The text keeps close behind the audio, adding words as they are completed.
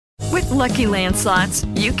Lucky Land Slots,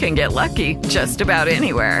 you can get lucky just about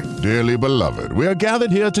anywhere. Dearly beloved, we are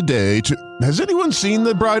gathered here today to... Has anyone seen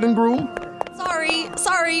the bride and groom?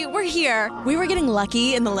 Sorry, we're here. We were getting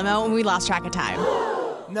lucky in the limo and we lost track of time.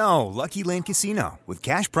 No, Lucky Land Casino, with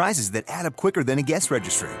cash prizes that add up quicker than a guest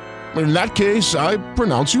registry. In that case, I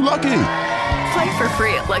pronounce you lucky. Play for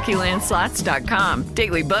free at LuckyLandSlots.com.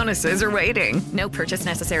 Daily bonuses are waiting. No purchase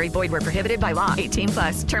necessary. Void where prohibited by law.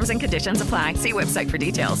 18+. Terms and conditions apply. See website for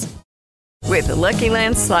details. With the Lucky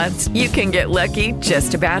Land Slots, you can get lucky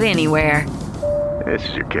just about anywhere. This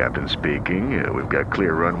is your captain speaking. We've got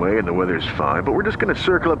clear runway and the weather's fine, but we're just going to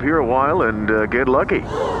circle up here a while and get lucky.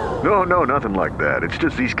 No, nothing like that. It's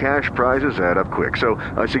just these cash prizes add up quick. So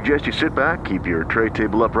I suggest you sit back, keep your tray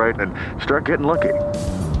table upright, and start getting lucky.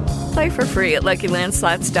 Play for free at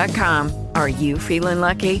LuckyLandSlots.com. Are you feeling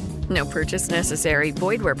lucky? No purchase necessary.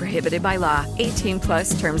 Void where prohibited by law.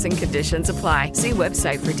 18+ terms and conditions apply. See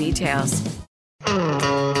website for details.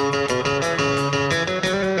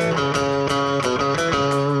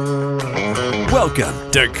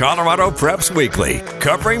 Welcome to Colorado Preps Weekly,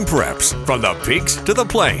 covering preps from the peaks to the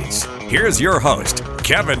plains. Here's your host,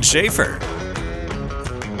 Kevin Schaefer.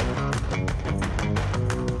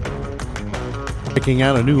 Checking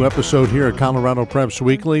out a new episode here at Colorado Preps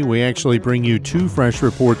Weekly. We actually bring you 2 fresh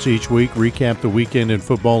reports each week, recap the weekend in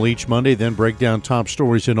football each Monday, then break down top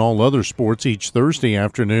stories in all other sports each Thursday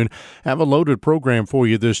afternoon. Have a loaded program for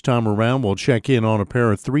you this time around. We'll check in on a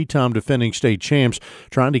pair of 3-time defending state champs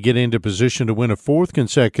trying to get into position to win a 4th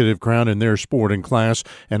consecutive crown in their sport and class,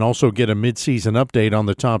 and also get a midseason update on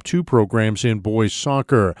the top 2 programs in boys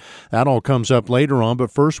soccer. That all comes up later on,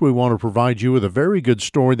 but first we want to provide you with a very good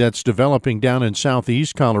story that's developing down in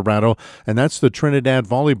Southeast Colorado, and that's the Trinidad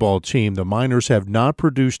volleyball team. The Miners have not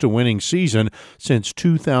produced a winning season since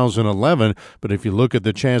 2011, but if you look at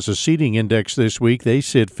the CHASA seeding index this week, they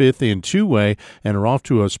sit 5th in 2A and are off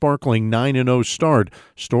to a sparkling 9-0 start.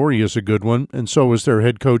 Story is a good one, and so is their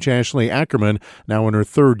head coach Ashley Ackerman, now in her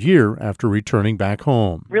 3rd year after returning back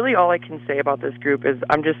home. Really all I can say about this group is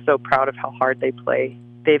I'm just so proud of how hard they play.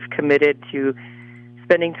 They've committed to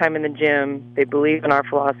spending time in the gym. They believe in our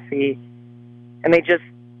philosophy. And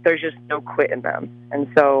there's just no quit in them. And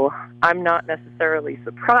so I'm not necessarily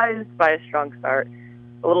surprised by a strong start,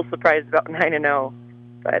 a little surprised about 9-0,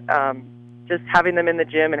 but just having them in the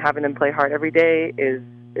gym and having them play hard every day is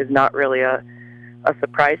not really a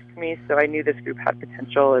surprise to me. So I knew this group had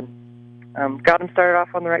potential and got them started off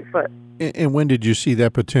on the right foot. And when did you see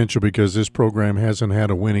that potential? Because this program hasn't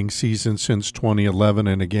had a winning season since 2011,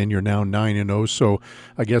 and again, you're now 9-0. So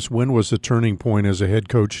I guess when was the turning point as a head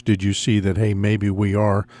coach? Did you see that, hey, maybe we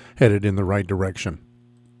are headed in the right direction?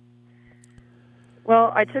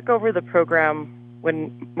 Well, I took over the program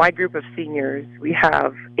when my group of seniors, we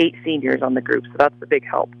have 8 seniors on the group, so that's a big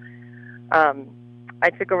help. I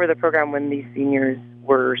took over the program when these seniors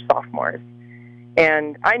were sophomores,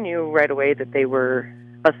 and I knew right away that they were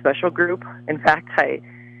a special group. In fact, I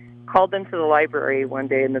called them to the library one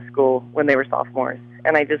day in the school when they were sophomores,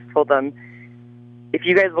 and I just told them, if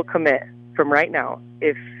you guys will commit from right now,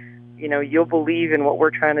 if you'll believe in what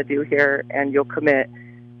we're trying to do here and you'll commit,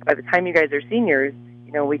 by the time you guys are seniors,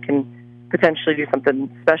 we can potentially do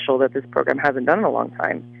something special that this program hasn't done in a long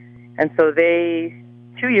time. And so they,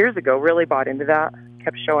 2 years ago, really bought into that,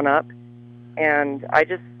 kept showing up. And I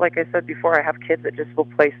just, like I said before, I have kids that just will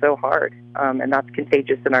play so hard, and that's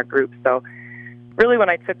contagious in our group. So really when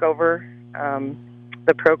I took over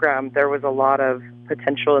the program, there was a lot of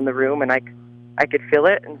potential in the room, and I could feel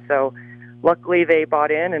it. And so luckily they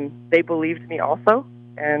bought in, and they believed me also.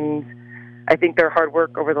 And I think their hard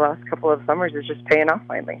work over the last couple of summers is just paying off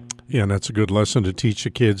finally. Yeah, and that's a good lesson to teach the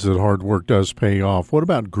kids that hard work does pay off. What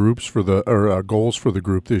about goals for the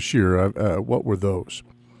group this year? What were those?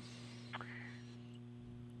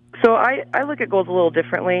 So I look at goals a little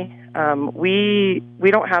differently. We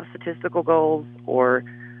don't have statistical goals or,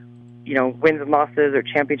 wins and losses or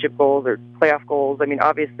championship goals or playoff goals. I mean,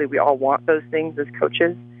 obviously we all want those things as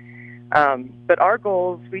coaches. But our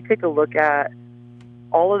goals, we take a look at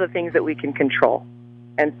all of the things that we can control.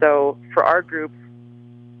 And so for our group,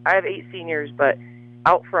 I have 8 seniors, but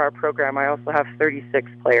out for our program, I also have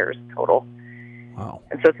 36 players total. Wow.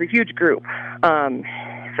 And so it's a huge group,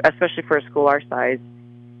 especially for a school our size.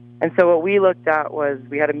 And so what we looked at was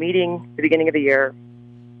we had a meeting at the beginning of the year,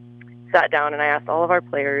 sat down, and I asked all of our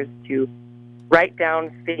players to write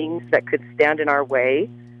down things that could stand in our way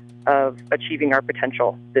of achieving our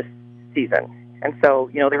potential this season. And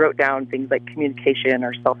so, they wrote down things like communication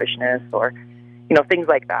or selfishness or, things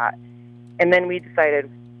like that. And then we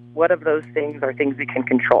decided what of those things are things we can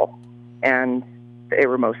control. And they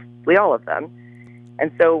were mostly all of them.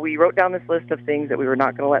 And so we wrote down this list of things that we were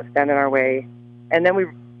not going to let stand in our way. And then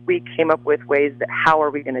we came up with ways that how are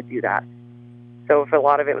we going to do that? So if a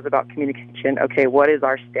lot of it was about communication, okay, what is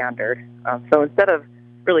our standard? So instead of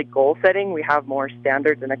really goal setting, we have more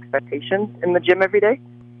standards and expectations in the gym every day.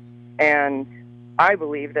 And I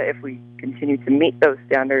believe that if we continue to meet those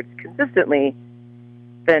standards consistently,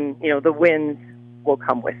 then, the wins will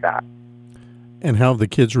come with that. And how have the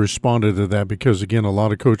kids responded to that? Because, again, a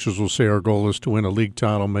lot of coaches will say our goal is to win a league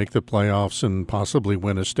title, make the playoffs, and possibly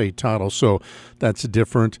win a state title. So that's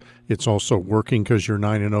different. It's also working because you're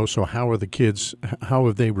 9-0. So how are the kids, how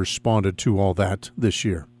have they responded to all that this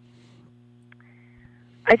year?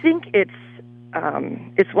 I think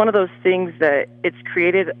it's one of those things that it's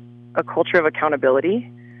created a culture of accountability.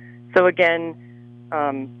 So, again,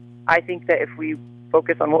 I think that if we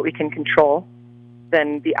focus on what we can control,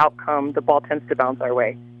 then the outcome, the ball tends to bounce our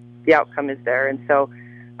way. The outcome is there. And so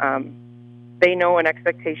they know an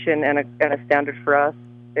expectation and a standard for us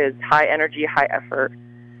is high energy, high effort.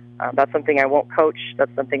 That's something I won't coach.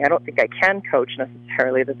 That's something I don't think I can coach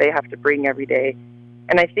necessarily, that they have to bring every day.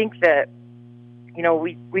 And I think that,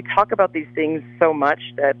 we talk about these things so much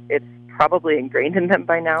that it's probably ingrained in them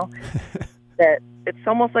by now, that it's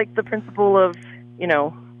almost like the principle of,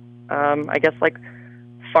 I guess like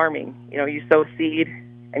farming. You sow seed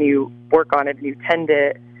and you work on it and you tend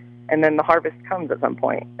it, and then the harvest comes at some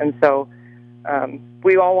point. And so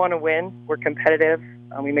we all want to win. We're competitive.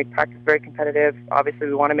 We make practice very competitive. Obviously,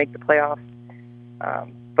 we want to make the playoffs.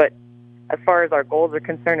 But as far as our goals are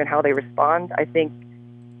concerned and how they respond, I think,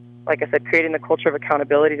 like I said, creating the culture of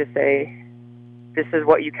accountability to say, this is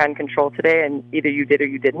what you can control today, and either you did or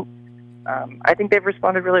you didn't. I think they've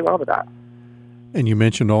responded really well to that. And you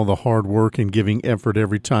mentioned all the hard work and giving effort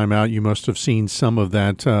every time out. You must have seen some of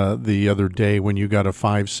that the other day when you got a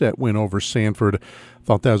 5-set win over Sanford.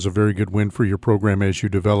 Thought that was a very good win for your program as you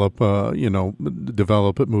develop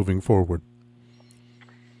it moving forward.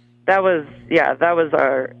 That was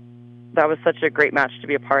such a great match to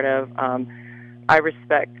be a part of. I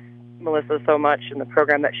respect Melissa so much and the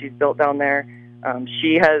program that she's built down there.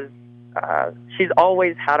 She's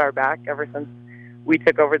always had our back ever since we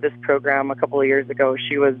took over this program a couple of years ago.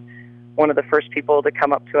 She was one of the first people to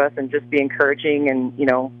come up to us and just be encouraging and,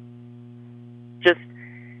 just,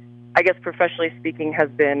 I guess professionally speaking, has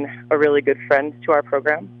been a really good friend to our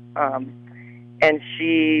program. And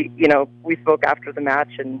she, we spoke after the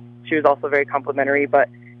match and she was also very complimentary, but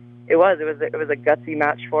it was a gutsy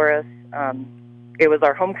match for us. It was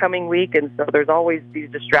our homecoming week, and so there's always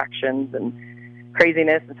these distractions and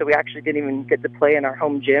craziness, and so we actually didn't even get to play in our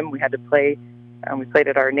home gym. We had to play. We played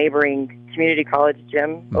at our neighboring community college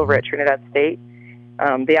gym over at Trinidad State.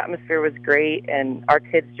 The atmosphere was great, and our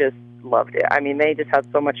kids just loved it. I mean, they just had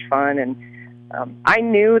so much fun, and I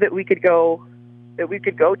knew that we could go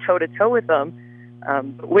toe to toe with them.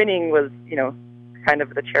 But winning was, kind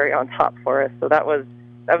of the cherry on top for us. So that was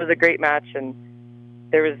a great match, and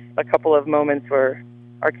there was a couple of moments where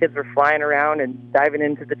our kids were flying around and diving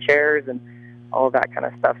into the chairs and all of that kind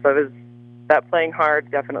of stuff. So that playing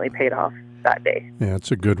hard definitely paid off that day. Yeah,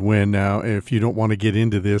 it's a good win. Now, if you don't want to get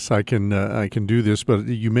into this, I can do this, but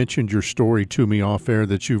you mentioned your story to me off air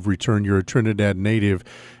that you've returned. You're a Trinidad native,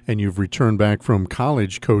 and you've returned back from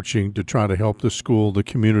college coaching to try to help the school, the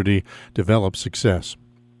community, develop success.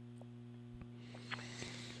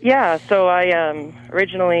 Yeah, so I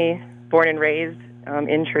originally born and raised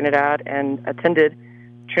in Trinidad and attended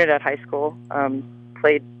Trinidad High School,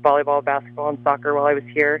 played volleyball, basketball, and soccer while I was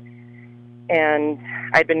here. And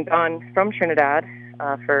I'd been gone from Trinidad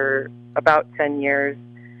for about 10 years.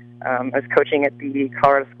 I was coaching at the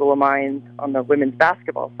Colorado School of Mines on the women's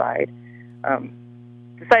basketball side.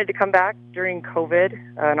 Decided to come back during COVID.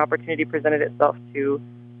 An opportunity presented itself to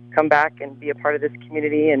come back and be a part of this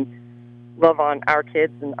community and love on our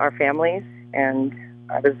kids and our families. And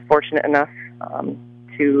I was fortunate enough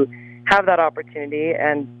to have that opportunity.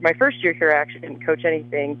 And my first year here, I actually didn't coach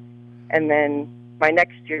anything. And then my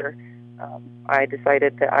next year, I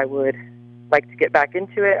decided that I would like to get back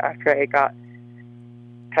into it after I got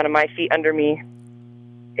kind of my feet under me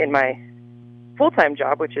in my full-time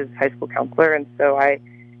job, which is high school counselor. And so I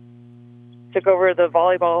took over the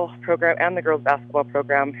volleyball program and the girls basketball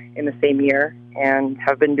program in the same year and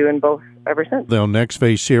have been doing both ever since. They'll next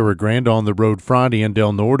face Sierra Grande on the road Friday and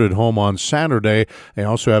Del Norte at home on Saturday. They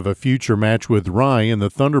also have a future match with Rye, and the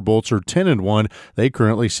Thunderbolts are 10-1. They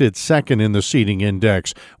currently sit second in the seeding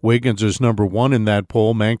index. Wiggins is number 1 in that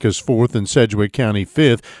poll, Mancos 4th, and Sedgwick County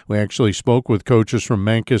 5th. We actually spoke with coaches from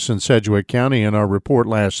Mancos and Sedgwick County in our report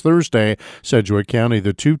last Thursday. Sedgwick County,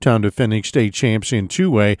 the two-time defending state champs in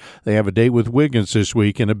 2A. They have a date with Wiggins this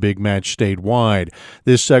week in a big match statewide.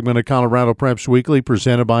 This segment of Colorado Preps Weekly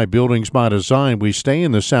presented by Buildings by Design. We stay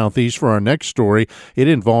in the Southeast for our next story. It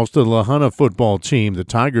involves the La Junta football team. The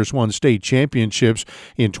Tigers won state championships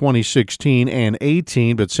in 2016 and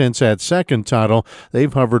 18, but since that second title,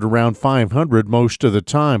 they've hovered around 500 most of the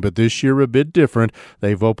time. But this year a bit different.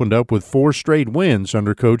 They've opened up with 4 straight wins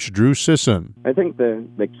under Coach Drew Sisson. I think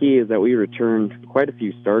the key is that we returned quite a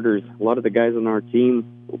few starters. A lot of the guys on our team,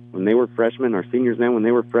 when they were freshmen, our seniors now, when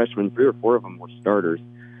they were freshmen, 3 or 4 of them were starters.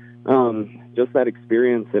 Just that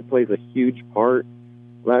experience, it plays a huge part.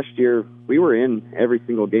 Last year, we were in every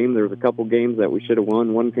single game. There was a couple games that we should have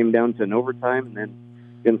won. One came down to an overtime, and then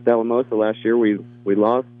against Alamosa last year, we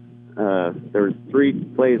lost. There was 3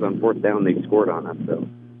 plays on 4th down they scored on us, so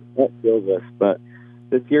that kills us. But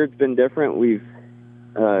this year it's been different. We've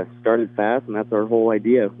started fast, and that's our whole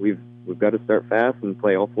idea. We've got to start fast and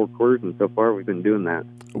play all 4 quarters, and so far we've been doing that.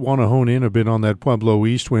 Want to hone in a bit on that Pueblo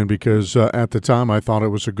East win because at the time I thought it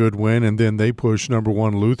was a good win, and then they pushed number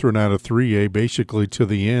 1 Lutheran out of 3A basically to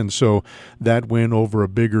the end. So that win over a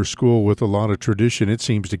bigger school with a lot of tradition, it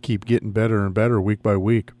seems to keep getting better and better week by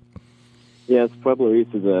week. Yes, Pueblo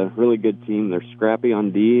East is a really good team. They're scrappy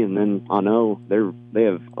on D, and then on O, they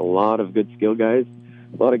have a lot of good skill guys.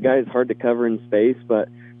 A lot of guys hard to cover in space, but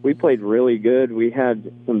we played really good. We had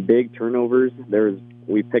some big turnovers.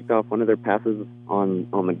 We picked off one of their passes on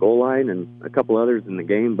the goal line and a couple others in the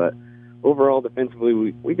game, but overall defensively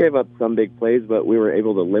we gave up some big plays, but we were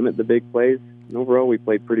able to limit the big plays. And overall we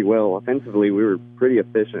played pretty well. Offensively we were pretty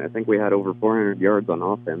efficient. I think we had over 400 yards on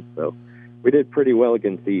offense, so we did pretty well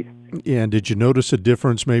against East. Yeah, and did you notice a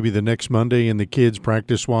difference maybe the next Monday in the kids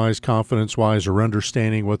practice-wise, confidence-wise, or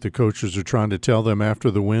understanding what the coaches are trying to tell them after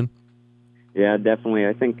the win? Yeah, definitely.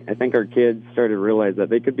 I think our kids started to realize that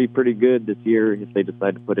they could be pretty good this year if they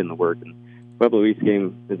decide to put in the work. And Pueblo East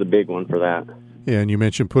game is a big one for that. Yeah, and you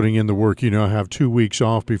mentioned putting in the work. You now have 2 weeks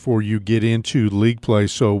off before you get into league play.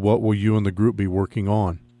 So what will you and the group be working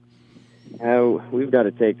on? We've got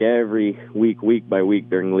to take every week by week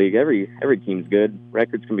during league. Every team's good.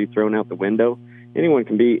 Records can be thrown out the window. Anyone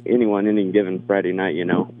can beat anyone any given Friday night,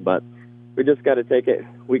 But we just got to take it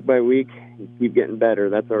week by week and keep getting better.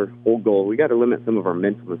 That's our whole goal. We got to limit some of our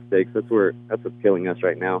mental mistakes. That's what's killing us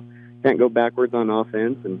right now. Can't go backwards on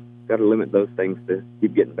offense, and got to limit those things to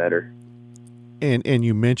keep getting better. And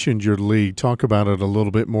you mentioned your league. Talk about it a little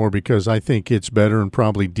bit more because I think it's better and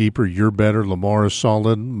probably deeper. You're better. Lamar is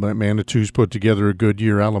solid. Manitou's put together a good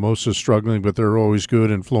year. Alamosa's struggling, but they're always good.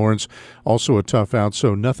 And Florence also a tough out.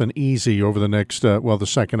 So nothing easy over the next, the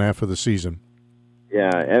second half of the season. Yeah,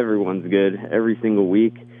 everyone's good every single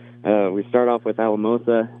week. We start off with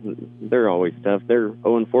Alamosa. They're always tough. They're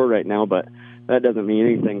 0-4 right now, but that doesn't mean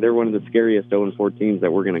anything. They're one of the scariest 0-4 teams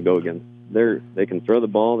that we're going to go against. They can throw the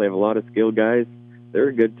ball. They have a lot of skilled guys. They're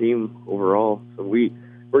a good team overall. So we're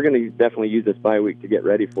going to definitely use this bye week to get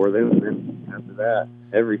ready for them. And then after that,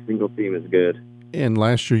 every single team is good. And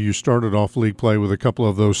last year you started off league play with a couple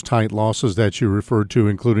of those tight losses that you referred to,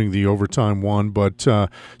 including the overtime one. But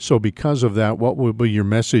so because of that, what will be your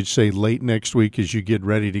message, say, late next week as you get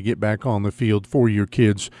ready to get back on the field for your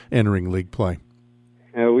kids entering league play?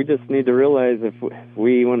 We just need to realize if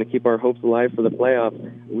we want to keep our hopes alive for the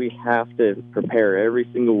playoffs, we have to prepare every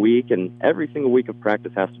single week, and every single week of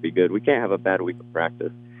practice has to be good. We can't have a bad week of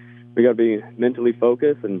practice. We got to be mentally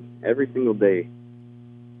focused, and every single day.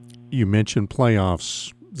 You mentioned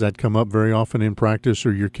playoffs. Does that come up very often in practice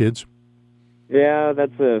or your kids? Yeah,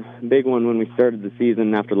 that's a big one when we started the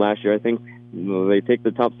season after last year. I think they take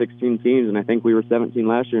the top 16 teams, and I think we were 17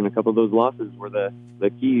 last year, and a couple of those losses were the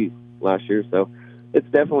key last year. So it's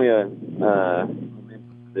definitely a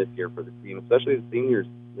momentum this year for the team, especially the seniors.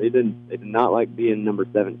 They did not like being number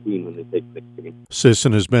 17 when they take 16.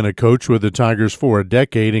 Sisson has been a coach with the Tigers for a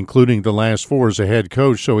decade, including the last 4 as a head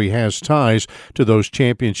coach, so he has ties to those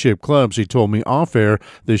championship clubs. He told me off-air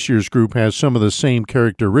this year's group has some of the same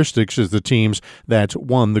characteristics as the teams that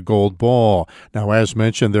won the gold ball. Now, as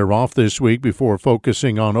mentioned, they're off this week before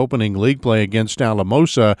focusing on opening league play against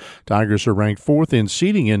Alamosa. Tigers are ranked 4th in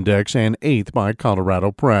seeding index and 8th by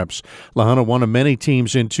Colorado Preps. La Junta, one of many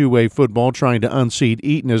teams in 2A football trying to unseat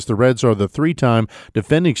Eaton Eaton, as the Reds are the 3-time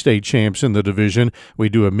defending state champs in the division. We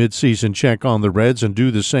do a midseason check on the Reds and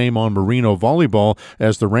do the same on Merino Volleyball,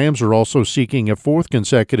 as the Rams are also seeking a 4th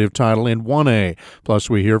consecutive title in 1A. Plus,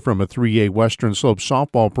 we hear from a 3A Western Slope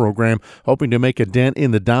softball program hoping to make a dent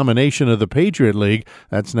in the domination of the Patriot League.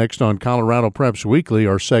 That's next on Colorado Preps Weekly,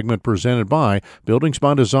 our segment presented by Buildings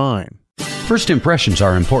by Design. First impressions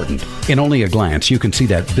are important. In only a glance, you can see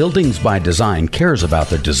that Buildings by Design cares about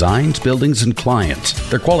their designs, buildings, and clients.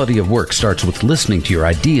 Their quality of work starts with listening to your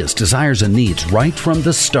ideas, desires, and needs right from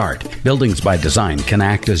the start. Buildings by Design can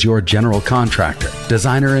act as your general contractor,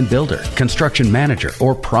 designer and builder, construction manager,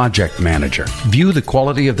 or project manager. View the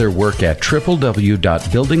quality of their work at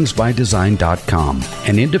www.buildingsbydesign.com.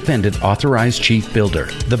 An independent authorized chief builder.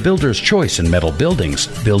 The builder's choice in metal buildings.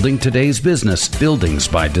 Building today's business. Buildings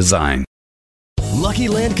by Design. Lucky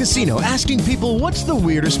Land Casino, asking people, what's the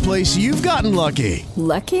weirdest place you've gotten lucky?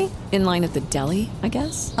 Lucky? In line at the deli, I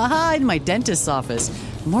guess? Aha, in my dentist's office.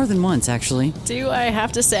 More than once, actually. Do I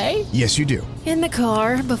have to say? Yes, you do. In the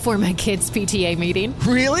car before my kids' PTA meeting.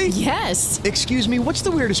 Really? Yes. Excuse me, what's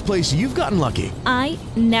the weirdest place you've gotten lucky? I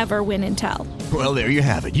never win and tell. Well, there you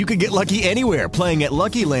have it. You can get lucky anywhere, playing at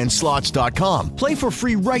LuckyLandSlots.com. Play for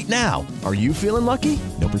free right now. Are you feeling lucky?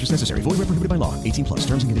 No purchase necessary. Void where prohibited by law. 18 plus.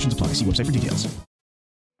 Terms and conditions apply. See website for details.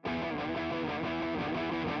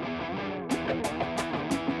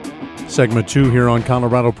 Segment 2 here on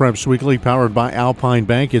Colorado Preps Weekly, powered by Alpine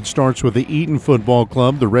Bank. It starts with the Eaton Football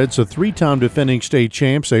Club. The Reds are 3-time defending state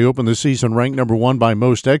champs. They opened the season ranked number 1 by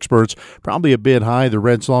most experts, probably a bit high. The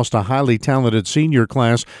Reds lost a highly talented senior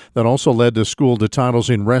class that also led the school to titles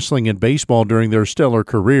in wrestling and baseball during their stellar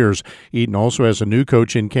careers. Eaton also has a new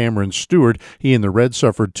coach in Cameron Stewart. He and the Reds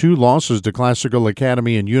suffered 2 losses to Classical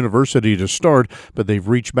Academy and University to start, but they've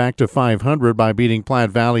reached back to 500 by beating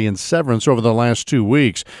Platte Valley and Severance over the last 2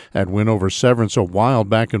 weeks. That win over Severance, a wild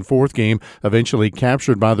back-and-forth game, eventually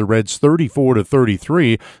captured by the Reds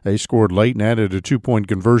 34-33. They scored late and added a 2-point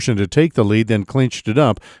conversion to take the lead, then clinched it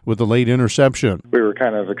up with a late interception. We were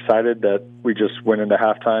kind of excited that we just went into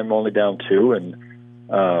halftime only down 2, and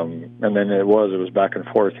then it was back and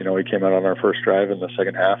forth. You know, we came out on our first drive in the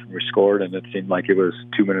second half, and we scored, and it seemed like it was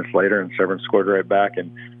 2 minutes later, and Severance scored right back,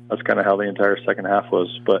 and that's kind of how the entire second half was.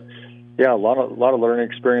 But yeah, a lot of learning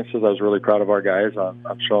experiences. I was really proud of our guys on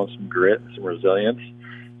showing some grit, some resilience,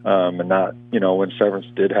 and not, you know, when Severance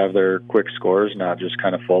did have their quick scores, not just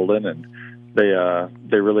kind of folding. And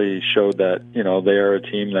they really showed that, you know, they are a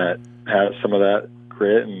team that has some of that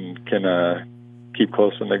grit and can keep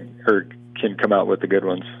close can come out with the good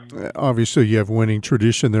ones. Obviously, you have winning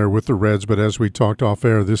tradition there with the Reds, but as we talked off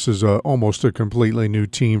air, this is almost a completely new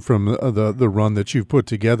team from the run that you've put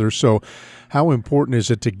together. So how important is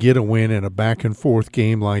it to get a win in a back-and-forth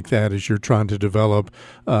game like that as you're trying to develop,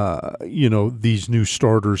 these new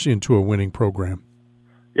starters into a winning program?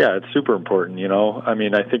 Yeah, it's super important, you know. I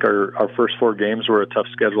mean, I think our first 4 games were a tough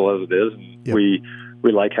schedule as it is, and yep.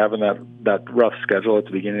 We like having that rough schedule at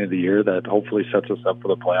the beginning of the year that hopefully sets us up for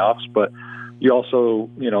the playoffs. But you also,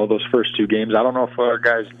 you know, those first 2 games, I don't know if our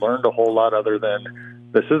guys learned a whole lot other than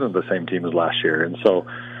this isn't the same team as last year. And so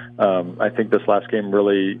I think this last game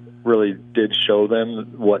really did show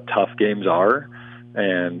them what tough games are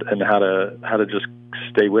and how to just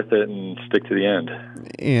stay with it and stick to the end.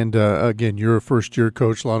 And again, you're a first-year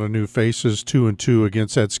coach, a lot of new faces, 2-2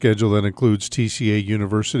 against that schedule that includes TCA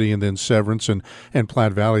University and then Severance and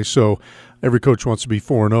Platte Valley. So every coach wants to be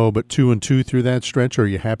 4-0, but 2-2 through that stretch. Are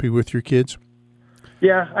you happy with your kids?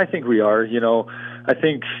 Yeah, I think we are. You know, I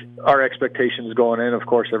think our expectations going in, of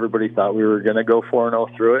course, everybody thought we were going to go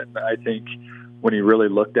 4-0 through it. And I think when you really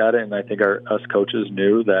looked at it, and I think us coaches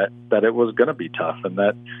knew that it was going to be tough and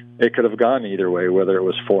that it could have gone either way, whether it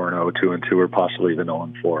was 4-0, 2-2, or possibly even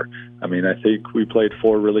 0-4. I mean, I think we played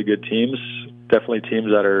 4 really good teams, definitely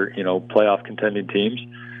teams that are, you know, playoff contending teams.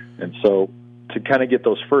 And so to kind of get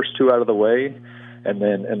those first 2 out of the way and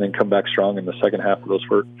then come back strong in the second half of those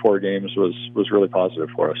 4 games was really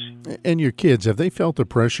positive for us. And your kids, have they felt the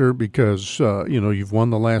pressure because, you've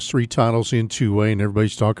won the last 3 titles in 2A and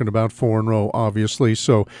everybody's talking about 4-0, obviously.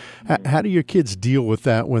 So how do your kids deal with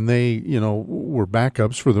that when they, were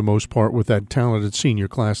backups for the most part with that talented senior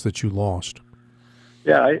class that you lost?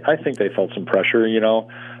 Yeah, I think they felt some pressure,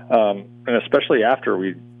 and especially after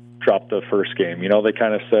we dropped the first game. They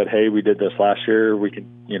kind of said, hey, we did this last year. We can,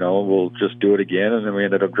 we'll just do it again. And then we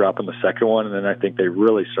ended up dropping the second one. And then I think they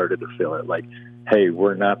really started to feel it like, hey,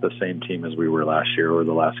 we're not the same team as we were last year or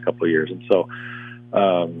the last couple of years. And so,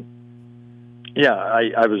 I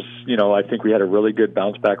was, I think we had a really good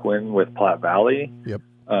bounce back win with Platte Valley. Yep.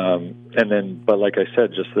 But like I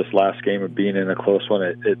said, just this last game of being in a close one,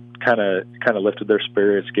 it kind of lifted their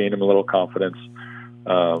spirits, gained them a little confidence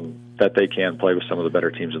that they can play with some of the better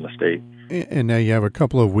teams in the state. And now you have a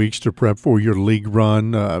couple of weeks to prep for your league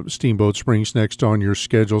run. Steamboat Springs next on your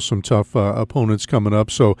schedule, some tough opponents coming up.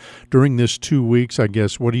 So during this 2 weeks, I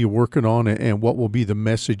guess, what are you working on, and what will be the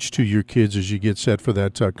message to your kids as you get set for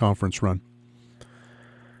that conference run?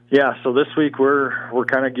 Yeah, so this week we're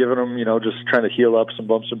kind of giving them, just trying to heal up some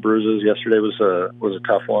bumps and bruises. Yesterday was a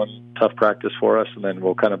tough one, tough practice for us, and then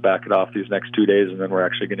we'll kind of back it off these next 2 days, and then we're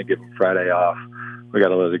actually going to give them Friday off. We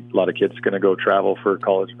got a lot of kids going to go travel for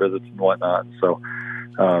college visits and whatnot. So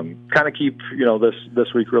kind of keep,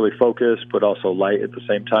 this week really focused, but also light at the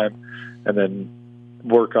same time. And then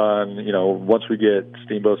work on, once we get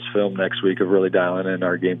Steamboat's film next week, of really dialing in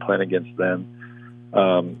our game plan against them.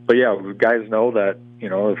 But yeah, guys know that,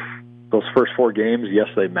 if those first 4 games, yes,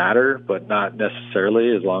 they matter, but not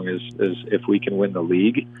necessarily as long as if we can win the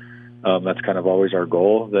league. That's kind of always our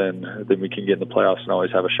goal. Then we can get in the playoffs and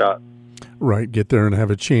always have a shot. Right, get there and have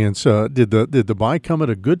a chance. Did the bye come at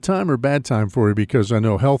a good time or bad time for you? Because I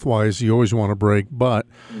know health-wise you always want to break, but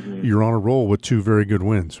you're on a roll with 2 very good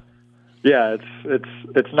wins. Yeah,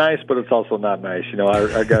 it's nice, but it's also not nice.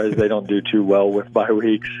 Our guys, they don't do too well with bye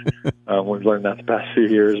weeks. We've learned that the past few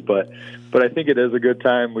years, but I think it is a good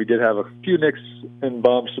time. We did have a few nicks and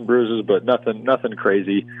bumps and bruises, but nothing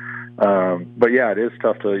crazy. But yeah, it is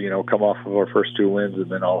tough to come off of our first 2 wins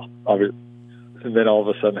and then all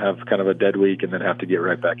of a sudden have kind of a dead week and then have to get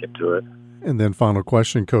right back into it. And then final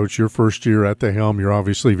question, Coach, your first year at the helm, you're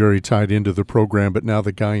obviously very tied into the program, but now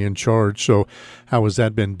the guy in charge. So how has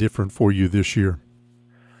that been different for you this year?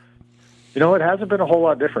 It hasn't been a whole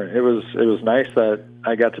lot different. It was nice that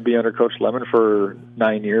I got to be under Coach Lemon for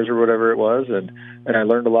 9 years or whatever it was, and I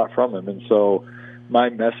learned a lot from him. And so my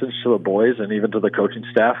message to the boys and even to the coaching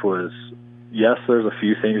staff was, yes, there's a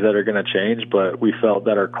few things that are going to change, but we felt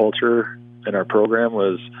that our culture and our program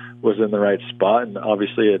was in the right spot. And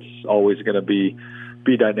obviously it's always going to be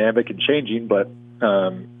dynamic and changing, but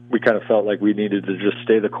we kind of felt like we needed to just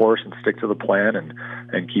stay the course and stick to the plan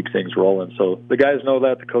and keep things rolling. So the guys know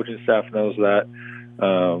that, the coaching staff knows that.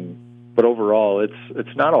 But overall,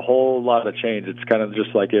 it's not a whole lot of change. It's kind of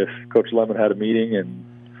just like if Coach Lemon had a meeting and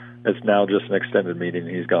it's now just an extended meeting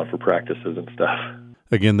and he's gone for practices and stuff.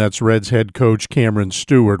 Again, that's Reds head coach Cameron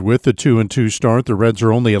Stewart. With the 2-2 start, the Reds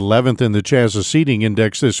are only 11th in the CHAZA seeding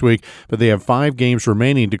index this week, but they have 5 games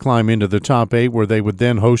remaining to climb into the top 8, where they would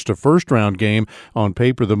then host a first-round game. On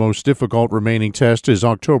paper, the most difficult remaining test is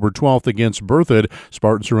October 12th against Berthoud.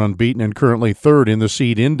 Spartans are unbeaten and currently 3rd in the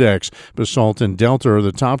seed index. Basalt and Delta are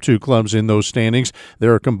the top 2 clubs in those standings.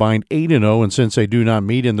 They're a combined 8-0, and since they do not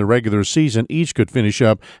meet in the regular season, each could finish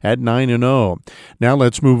up at 9-0. Now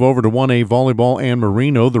let's move over to 1A volleyball and marine.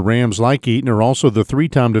 The Rams, like Eaton, are also the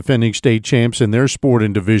 3-time defending state champs in their sport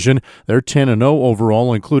and division. They're 10-0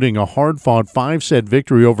 overall, including a hard-fought 5-set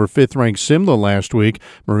victory over 5th-ranked Simla last week.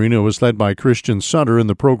 Marino was led by Christian Sutter, and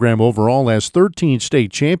the program overall has 13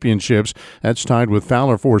 state championships. That's tied with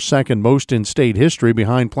Fowler for second most in state history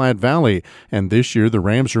behind Platte Valley. And this year, the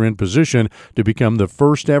Rams are in position to become the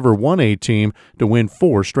first ever 1A team to win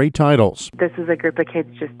 4 straight titles. This is a group of kids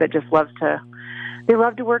that just love to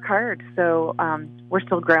work hard. So we're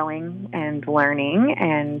still growing and learning,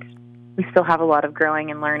 and we still have a lot of growing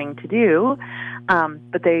and learning to do.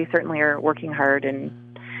 But they certainly are working hard and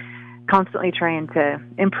constantly trying to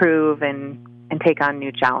improve and take on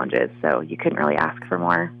new challenges. So you couldn't really ask for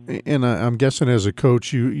more. And I'm guessing as a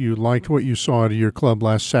coach, you liked what you saw out of your club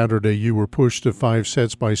last Saturday. You were pushed to 5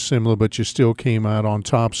 sets by Simla, but you still came out on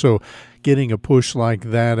top. So getting a push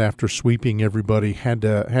like that after sweeping everybody had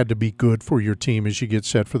to be good for your team as you get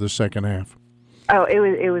set for the second half. Oh, it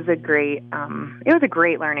was a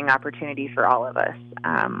great learning opportunity for all of us.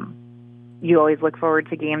 You always look forward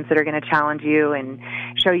to games that are going to challenge you and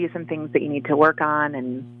show you some things that you need to work on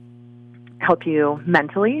and help you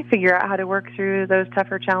mentally figure out how to work through those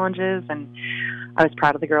tougher challenges. And I was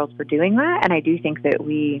proud of the girls for doing that. And I do think that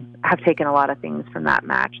we have taken a lot of things from that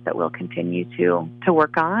match that we'll continue to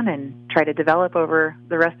work on and try to develop over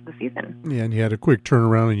the rest of the season. Yeah, and you had a quick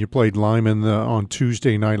turnaround and you played Lyman on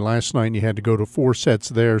Tuesday night last night, and you had to go to 4 sets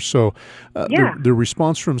there. So the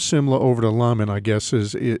response from Simla over to Lyman, I guess,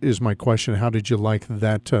 is my question. How did you like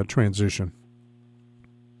that transition?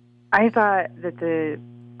 I thought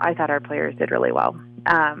our players did really well.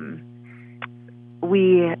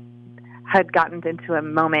 We had gotten into a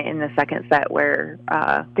moment in the second set where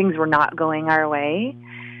things were not going our way,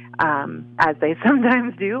 as they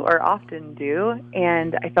sometimes do or often do.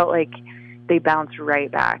 And I felt like they bounced right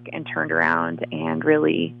back and turned around and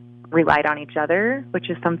really relied on each other, which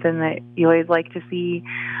is something that you always like to see,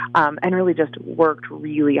 and really just worked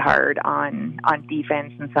really hard on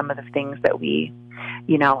defense and some of the things that we,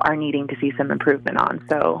 are needing to see some improvement on.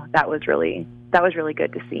 So that was really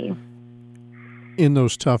good to see. In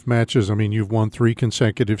those tough matches, I mean, you've won 3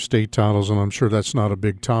 consecutive state titles, and I'm sure that's not a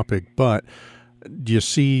big topic, but do you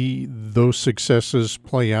see those successes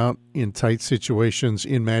play out in tight situations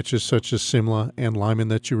in matches such as Simla and Lyman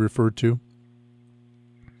that you referred to?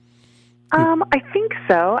 I think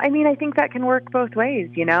so. I mean, I think that can work both ways,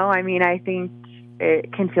 I mean, I think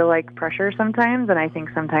it can feel like pressure sometimes, and I think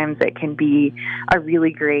sometimes it can be a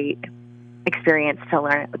really great experience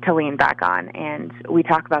to lean back on. And we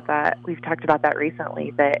talk about that. We've talked about that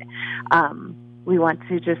recently, that we want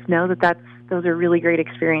to just know that those are really great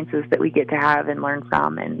experiences that we get to have and learn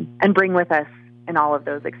from and bring with us in all of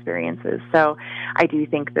those experiences. So I do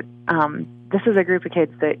think that this is a group of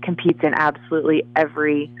kids that competes in absolutely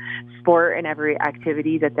every sport and every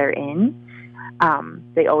activity that they're in.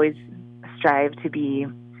 They always strive to be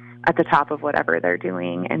at the top of whatever they're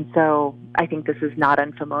doing. And so I think this is not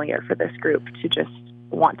unfamiliar for this group to just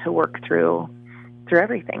want to work through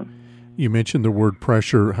everything. You mentioned the word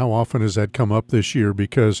pressure. How often has that come up this year?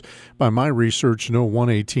 Because by my research, no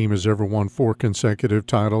 1A team has ever won 4 consecutive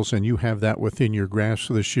titles, and you have that within your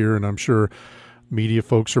grasp this year, and I'm sure media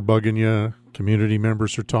folks are bugging you, community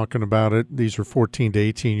members are talking about it. These are 14 to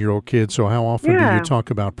 18-year-old kids, so how often do you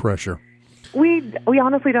talk about pressure? We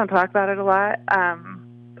honestly don't talk about it a lot.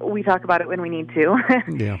 We talk about it when we need to.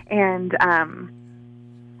 Yeah. And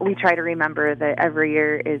we try to remember that every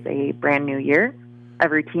year is a brand new year.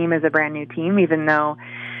 Every team is a brand new team, even though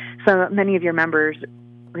so many of your members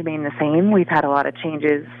remain the same. We've had a lot of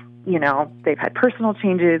changes. They've had personal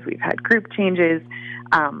changes. We've had group changes.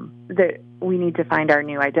 That we need to find our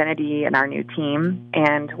new identity and our new team.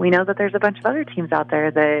 And we know that there's a bunch of other teams out there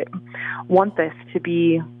that want this to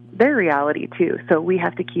be their reality too. So we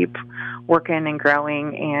have to keep working and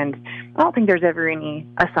growing. And I don't think there's ever any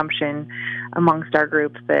assumption amongst our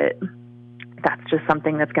group that that's just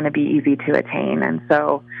something that's going to be easy to attain. And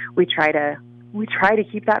so we try to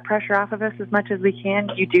keep that pressure off of us as much as we can.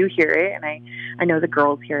 You do hear it, and I know the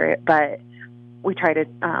girls hear it, but we try to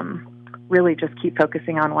really just keep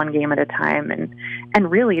focusing on one game at a time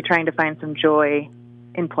and really trying to find some joy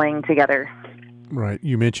in playing together. Right.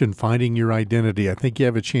 You mentioned finding your identity. I think you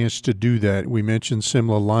have a chance to do that. We mentioned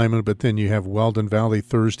Simla Lyman, but then you have Weldon Valley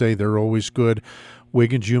Thursday. They're always good.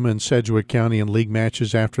 Wiggins, Yuma, and Sedgwick County in league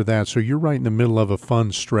matches after that. So you're right in the middle of a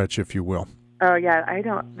fun stretch, if you will. Oh, yeah.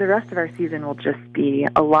 The rest of our season will just be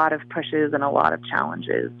a lot of pushes and a lot of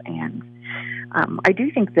challenges. And I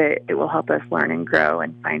do think that it will help us learn and grow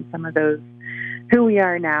and find some of those who we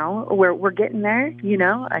are now. We're getting there,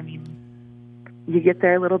 I mean, you get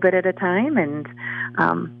there a little bit at a time, and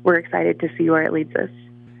we're excited to see where it leads us.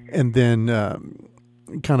 And then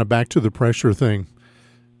kind of back to the pressure thing,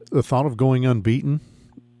 the thought of going unbeaten,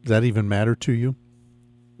 does that even matter to you?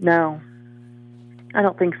 No, I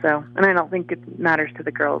don't think so. And I don't think it matters to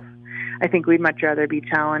the girls. I think we'd much rather be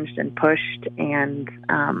challenged and pushed and,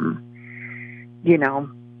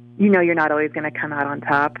 you're not always going to come out on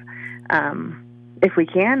top. If we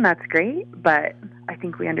can, that's great. But I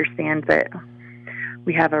think we understand that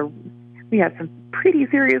we have some pretty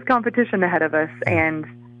serious competition ahead of us, and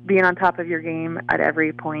being on top of your game at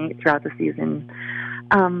every point throughout the season.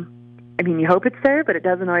 You hope it's there, but it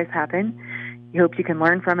doesn't always happen. You hope you can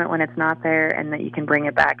learn from it when it's not there, and that you can bring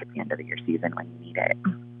it back at the end of your season when you need it.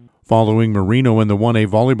 Following Marino in the 1A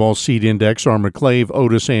volleyball seed index are McClave,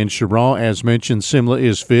 Otis, and Chiraw. As mentioned, Simla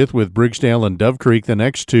is 5th with Briggsdale and Dove Creek the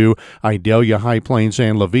next 2, Idalia, High Plains,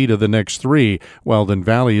 and La Vita the next 3. Weldon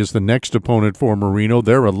Valley is the next opponent for Marino.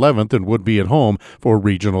 They're 11th and would be at home for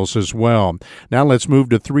regionals as well. Now let's move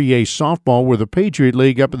to 3A softball, where the Patriot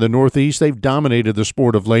League up in the Northeast, they've dominated the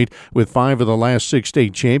sport of late with 5 of the last 6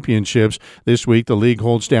 state championships. This week, the league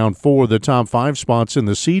holds down 4 of the top 5 spots in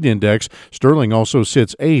the seed index. Sterling also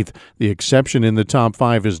sits 8th. The exception in the top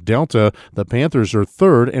 5 is Delta. The Panthers are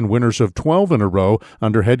 3rd and winners of 12 in a row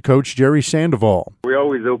under head coach Jerry Sandoval. We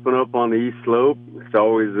always open up on the East Slope. It's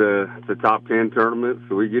always it's a top 10 tournament,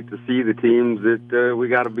 so we get to see the teams that we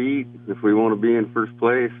got to beat if we want to be in first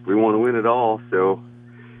place. We want to win it all, so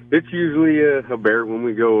it's usually a bear when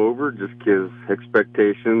we go over, just because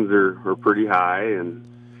expectations are pretty high, and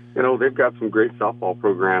they've got some great softball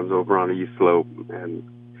programs over on the East Slope, and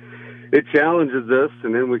it challenges us,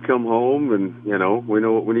 and then we come home and, we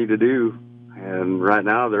know what we need to do. And right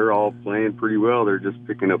now they're all playing pretty well. They're just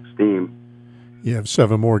picking up steam. You have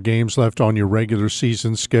 7 more games left on your regular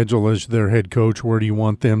season schedule as their head coach. Where do you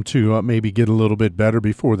want them to maybe get a little bit better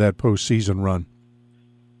before that postseason run?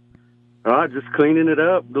 Just cleaning it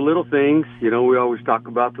up, the little things. We always talk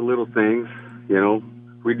about the little things.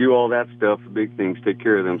 We do all that stuff. The big things take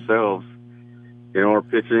care of themselves. Our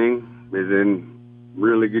pitching is in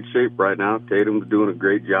really good shape right now. Tatum's doing a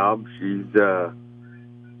great job. She's got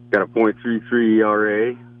a .33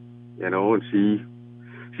 ERA, and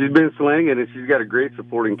she's been slinging, and she's got a great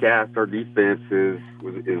supporting cast. Our defense is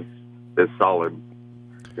solid.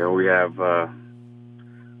 We have a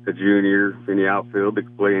junior in the outfield that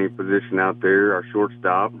can play any position out there. Our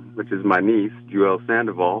shortstop, which is my niece, Joelle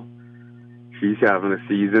Sandoval, she's having a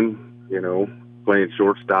season, playing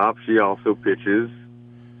shortstop. She also pitches.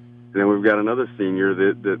 And then we've got another senior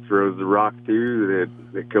that throws the rock too,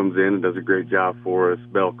 that comes in and does a great job for us,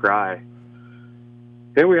 Belle Cry.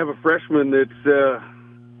 And we have a freshman that's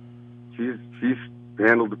she's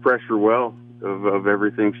handled the pressure well of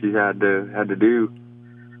everything she had to do.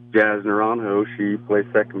 Jazz Naranjo, she plays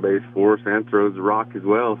second base for us and throws the rock as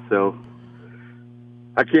well. So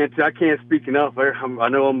I can't speak enough. I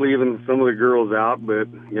know I'm leaving some of the girls out, but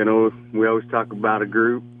we always talk about a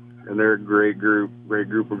group, and they're a great group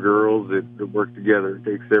of girls that work together. It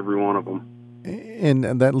takes every one of them.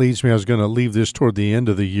 And that leads me, I was going to leave this toward the end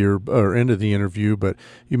of the year or end of the interview, but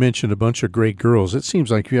you mentioned a bunch of great girls. It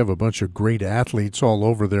seems like you have a bunch of great athletes all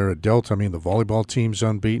over there at Delta. I mean, the volleyball team's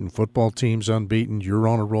unbeaten, football team's unbeaten, you're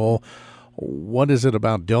on a roll. What is it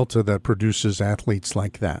about Delta that produces athletes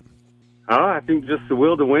like that? I think just the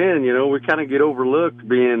will to win. We kind of get overlooked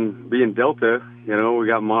being Delta. We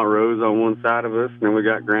got Montrose on one side of us, and then we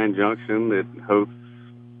got Grand Junction that hosts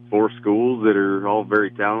 4 schools that are all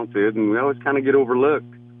very talented, and we always kind of get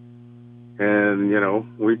overlooked. And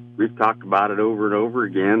we've talked about it over and over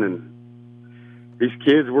again. And these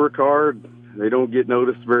kids work hard; they don't get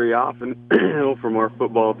noticed very often. From our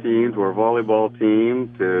football team to our volleyball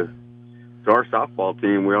team to our softball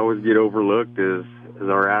team, we always get overlooked as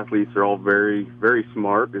our athletes are all very, very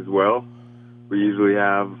smart as well. We usually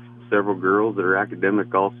have several girls that are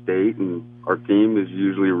academic all-state, and our team is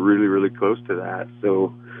usually really, really close to that.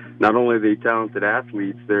 So not only are they talented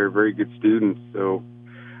athletes, they're very good students. So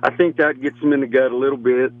I think that gets them in the gut a little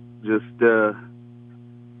bit, just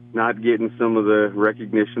not getting some of the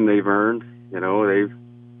recognition they've earned.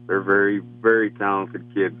 They're very, very talented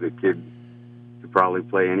kids that could probably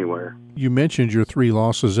play anywhere. You mentioned your 3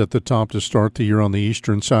 losses at the top to start the year on the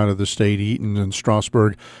eastern side of the state, Eaton and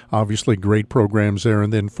Strasburg, obviously great programs there,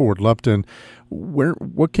 and then Fort Lupton.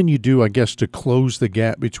 What can you do, I guess, to close the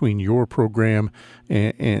gap between your program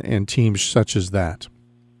and teams such as that?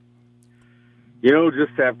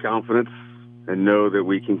 Just have confidence and know that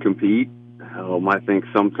we can compete. I think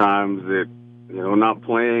sometimes that, not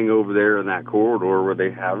playing over there in that corridor where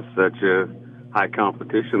they have such a high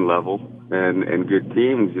competition level and good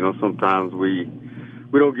teams, sometimes we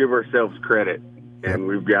don't give ourselves credit. And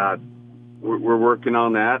we're working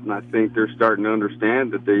on that, and I think they're starting to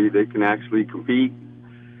understand that they can actually compete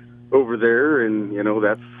over there. And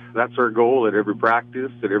that's our goal at every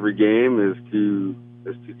practice, at every game, is to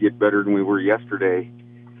get better than we were yesterday.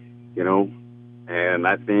 And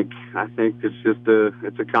I think it's just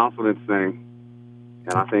it's a confidence thing.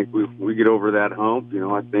 And I think we get over that hump.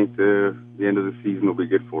 I think the end of the season will be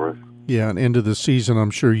good for us. Yeah, and end of the season, I'm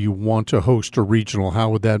sure you want to host a regional.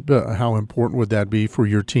 How important would that be for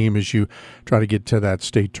your team as you try to get to that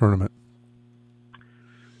state tournament?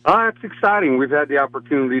 It's exciting. We've had the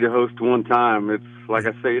opportunity to host one time. It's like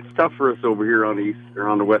I say, it's tough for us over here on the east or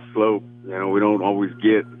on the west slope. We don't always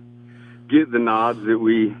get the nods that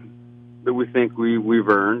we think we've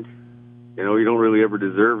earned. You don't really ever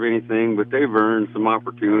deserve anything, but they've earned some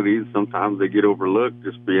opportunities. Sometimes they get overlooked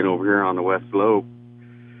just being over here on the west slope.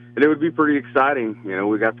 And it would be pretty exciting.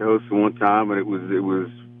 We got to host them one time, and it was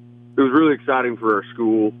really exciting for our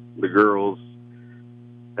school, the girls.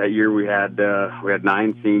 That year we had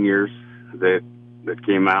 9 seniors that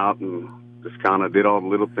came out and just kind of did all the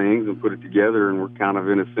little things and put it together, and we're kind of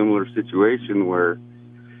in a similar situation where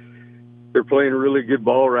they're playing really good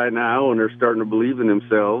ball right now, and they're starting to believe in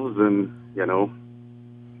themselves. And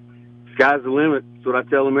sky's the limit. That's what I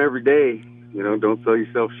tell them every day. Don't sell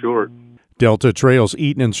yourself short. Delta trails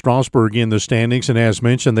Eaton and Strasburg in the standings, and as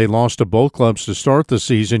mentioned, they lost to both clubs to start the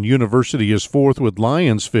season. University is 4th with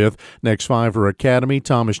Lions 5th. Next 5 are Academy,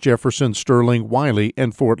 Thomas Jefferson, Sterling, Wiley,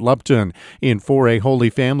 and Fort Lupton. In 4A, Holy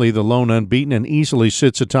Family, the lone unbeaten, and easily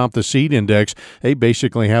sits atop the seed index. They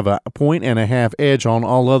basically have a 1.5 edge on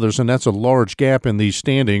all others, and that's a large gap in these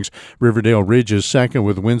standings. Riverdale Ridge is 2nd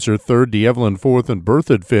with Windsor 3rd, DeEvelyn 4th, and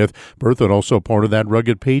Berthoud 5th. Berthoud also part of that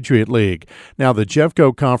rugged Patriot League. Now, the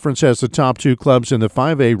Jeffco Conference has the top top two clubs in the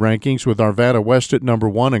 5A rankings, with Arvada West at number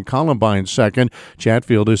 1 and Columbine second.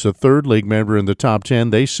 Chatfield is a third league member in the top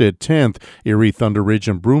 10. They sit 10th. Erie, Thunder Ridge,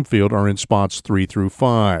 and Broomfield are in spots 3 through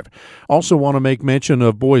 5. Also want to make mention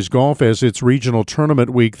of boys golf as it's regional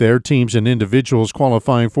tournament week there. Teams and individuals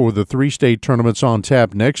qualifying for the 3 state tournaments on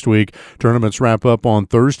tap next week. Tournaments wrap up on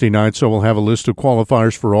Thursday night, so we'll have a list of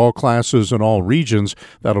qualifiers for all classes and all regions.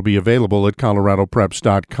 That'll be available at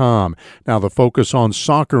coloradopreps.com. Now the focus on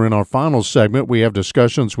soccer in our final segment. We have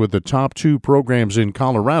discussions with the top 2 programs in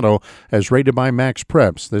Colorado as rated by Max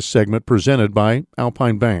Preps. This segment presented by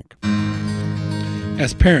Alpine Bank.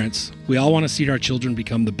 As parents, we all want to see our children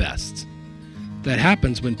become the best. That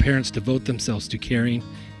happens when parents devote themselves to caring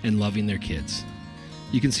and loving their kids.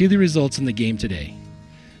 You can see the results in the game today.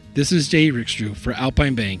 This is Jay Rickstrew for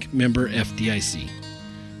Alpine Bank, member FDIC.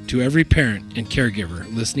 To every parent and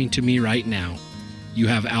caregiver listening to me right now, you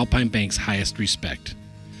have Alpine Bank's highest respect.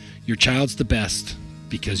 Your child's the best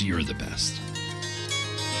because you're the best.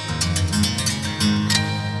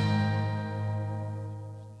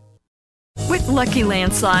 With Lucky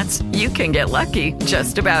Land Slots, you can get lucky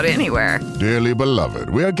just about anywhere. Dearly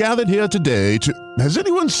beloved, we are gathered here today to... Has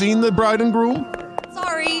anyone seen the bride and groom?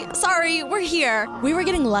 Sorry, we're here. We were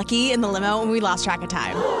getting lucky in the limo and we lost track of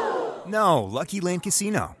time. No, Lucky Land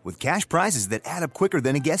Casino, with cash prizes that add up quicker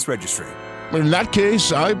than a guest registry. In that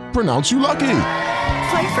case, I pronounce you lucky.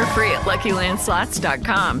 Play for free at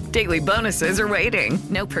LuckyLandSlots.com. Daily bonuses are waiting.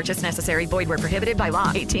 No purchase necessary. Void where prohibited by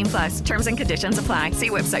law. 18+. Terms and conditions apply. See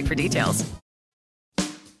website for details.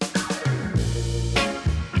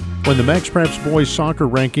 When the Max Preps boys soccer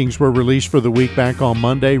rankings were released for the week back on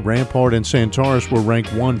Monday, Rampart and Centaurus were ranked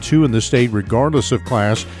 1-2 in the state regardless of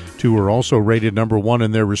class. 2 were also rated number 1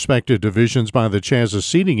 in their respective divisions by the CHAZA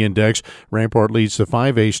Seeding Index. Rampart leads the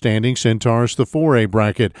 5A standing, Centaurus the 4A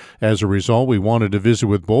bracket. As a result, we wanted to visit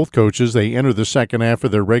with both coaches. They enter the second half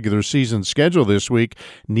of their regular season schedule this week.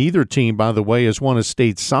 Neither team, by the way, has won a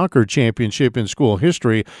state soccer championship in school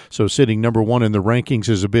history, so sitting number 1 in the rankings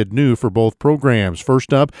is a bit new for both programs.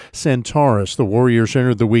 First up, Centaurus. The Warriors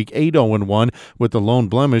entered the week 8-0-1 with the lone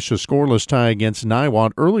blemish, a scoreless tie against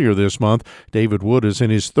Niwot earlier this month. David Wood is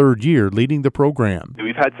in his third year leading the program.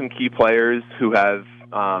 We've had some key players who have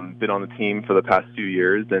been on the team for the past few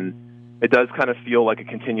years, and it does kind of feel like a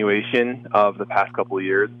continuation of the past couple of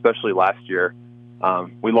years, especially last year.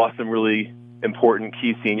 We lost some really important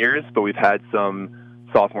key seniors, but we've had some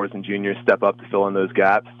sophomores and juniors step up to fill in those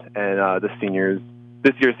gaps, and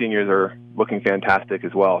this year's seniors are looking fantastic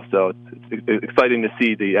as well. So it's exciting to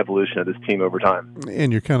see the evolution of this team over time.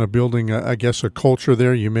 And you're kind of building, I guess, a culture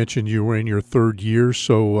there. You mentioned you were in your third year,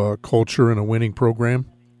 so culture and a winning program.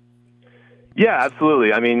 Yeah,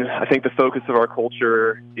 absolutely. I mean, I think the focus of our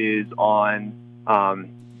culture is on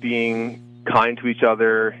being kind to each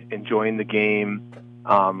other, enjoying the game,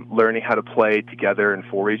 learning how to play together and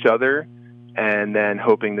for each other, and then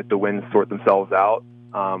hoping that the wins sort themselves out.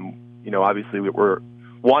 Obviously we're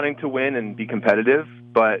wanting to win and be competitive,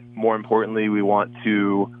 but more importantly, we want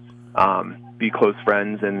to be close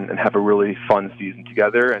friends and have a really fun season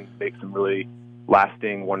together and make some really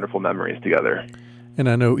lasting, wonderful memories together. And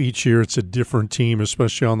I know each year it's a different team,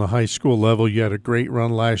 especially on the high school level. You had a great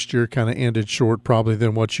run last year, kind of ended short probably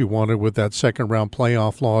than what you wanted with that second-round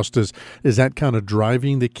playoff loss. Is that kind of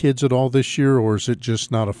driving the kids at all this year, or is it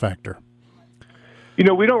just not a factor? We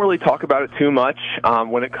don't really talk about it too much.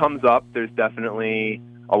 When it comes up, there's definitely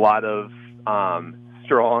a lot of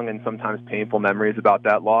strong and sometimes painful memories about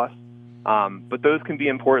that loss. But those can be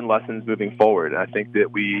important lessons moving forward. And I think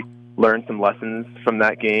that we learned some lessons from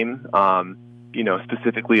that game,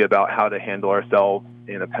 specifically about how to handle ourselves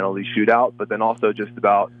in a penalty shootout, but then also just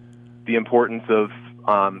about the importance of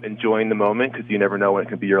enjoying the moment, because you never know when it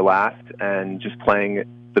can be your last, and just playing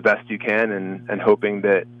the best you can and hoping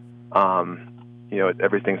that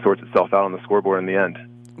everything sorts itself out on the scoreboard in the end.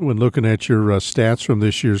 When looking at your stats from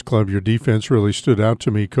this year's club, your defense really stood out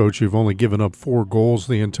to me, Coach. You've only given up 4 goals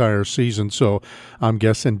the entire season, so I'm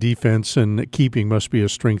guessing defense and keeping must be a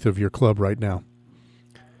strength of your club right now.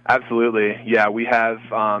 Absolutely. Yeah, we have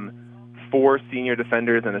 4 senior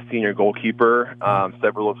defenders and a senior goalkeeper,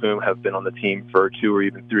 several of whom have been on the team for 2 or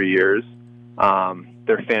even 3 years.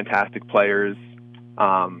 They're fantastic players.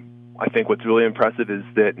 I think what's really impressive is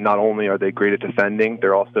that not only are they great at defending,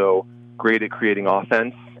 they're also great at creating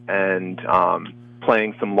offense and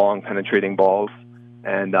playing some long penetrating balls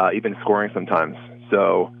and even scoring sometimes.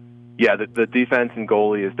 So, yeah, the defense and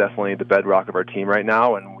goalie is definitely the bedrock of our team right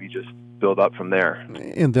now, and we just build up from there.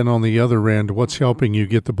 And then on the other end, what's helping you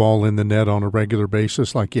get the ball in the net on a regular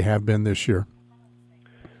basis like you have been this year?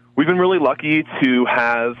 We've been really lucky to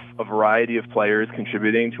have a variety of players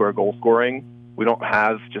contributing to our goal scoring. We don't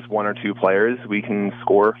have just one or two players. We can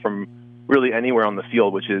score from really anywhere on the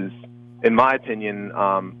field, which is, in my opinion,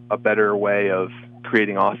 a better way of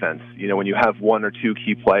creating offense. When you have one or two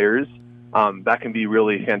key players, that can be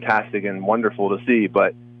really fantastic and wonderful to see,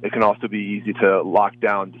 but it can also be easy to lock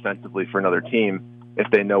down defensively for another team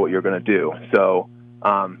if they know what you're going to do. So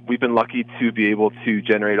we've been lucky to be able to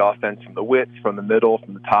generate offense from the width, from the middle,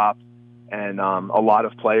 from the top, and a lot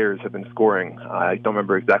of players have been scoring. I don't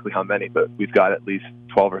remember exactly how many, but we've got at least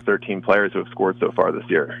 12 or 13 players who have scored so far this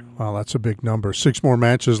year. Wow, that's a big number. 6 more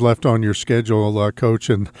matches left on your schedule, Coach,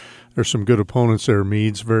 and there's some good opponents there.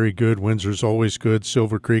 Meade's very good. Windsor's always good.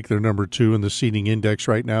 Silver Creek, they're number 2 in the seeding index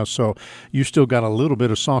right now, so you still got a little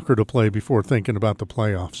bit of soccer to play before thinking about the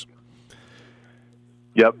playoffs.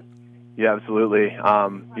 Yep. Yeah, absolutely.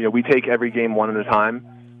 We take every game one at a time.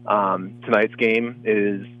 Tonight's game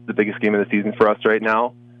is the biggest game of the season for us right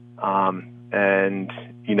now.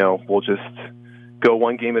 We'll just go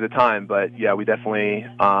one game at a time. But, yeah, we definitely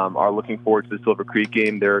are looking forward to the Silver Creek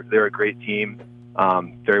game. They're a great team,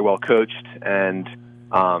 very well coached, and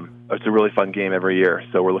it's a really fun game every year.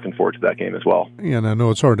 So we're looking forward to that game as well. Yeah, and I know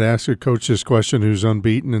it's hard to ask a coach this question who's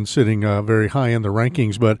unbeaten and sitting very high in the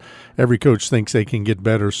rankings, but every coach thinks they can get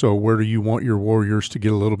better. So where do you want your Warriors to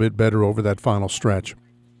get a little bit better over that final stretch?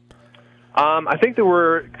 I think that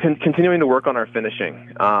we're continuing to work on our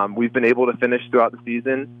finishing. We've been able to finish throughout the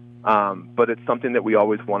season, but it's something that we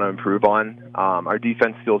always want to improve on. Our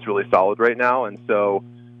defense feels really solid right now, and so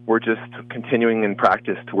we're just continuing in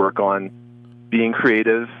practice to work on being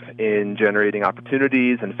creative in generating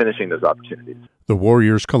opportunities and finishing those opportunities. The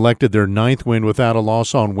Warriors collected their 9th win without a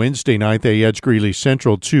loss on Wednesday night. They edged Greeley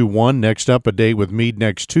Central 2-1. Next up, a day with Meade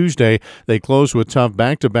next Tuesday. They close with tough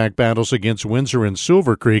back-to-back battles against Windsor and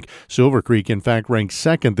Silver Creek. Silver Creek, in fact, ranked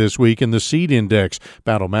 2nd this week in the seed index.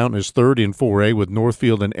 Battle Mountain is 3rd in 4A with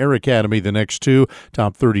Northfield and Air Academy the next 2.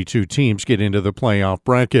 Top 32 teams get into the playoff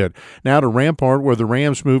bracket. Now to Rampart, where the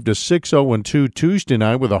Rams moved to 6-0-2 Tuesday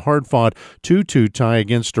night with a hard-fought 2-2 tie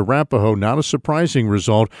against Arapahoe. Not a surprising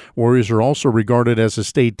result. Warriors are also regarded as a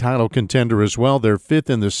state title contender as well. They're 5th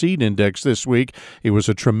in the seed index this week. It was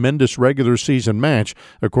a tremendous regular season match,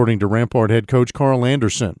 according to Rampart head coach Carl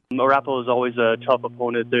Anderson. Arapahoe is always a tough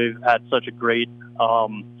opponent. They've had such a great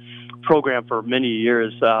program for many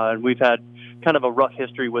years, and we've had kind of a rough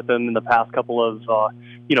history with them in the past couple of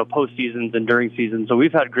postseasons and during seasons. So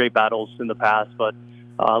we've had great battles in the past, but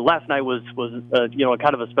last night was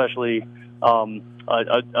kind of especially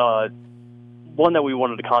one that we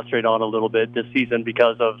wanted to concentrate on a little bit this season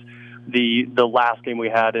because of the last game we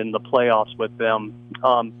had in the playoffs with them.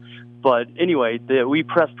 But anyway, we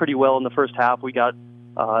pressed pretty well in the first half. We got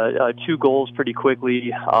 2 goals pretty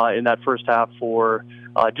quickly in that first half for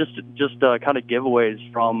just kind of giveaways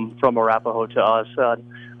from Arapahoe to us.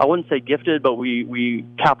 I wouldn't say gifted, but we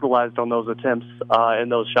capitalized on those attempts and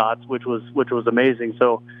those shots, which was amazing.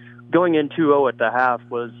 So going in 2-0 at the half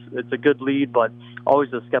it's a good lead, but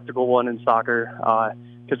always a skeptical one in soccer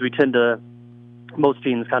because we tend to, most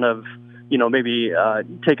teams kind of, maybe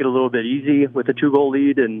take it a little bit easy with a 2-goal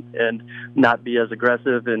lead and not be as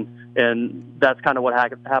aggressive. And that's kind of what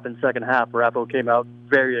happened second half. Arapahoe came out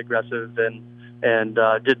very aggressive and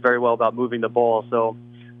did very well about moving the ball. So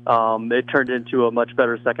it turned into a much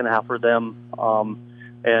better second half for them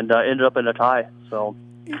and ended up in a tie. So.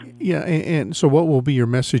 Yeah, and so what will be your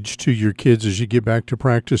message to your kids as you get back to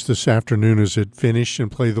practice this afternoon? Is it finish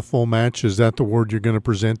and play the full match? Is that the word you're going to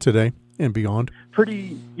present today and beyond?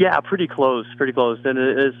 Pretty close. And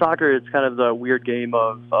in soccer, it's kind of the weird game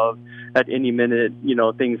of at any minute,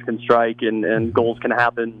 things can strike and goals can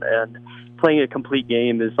happen. And playing a complete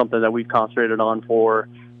game is something that we've concentrated on for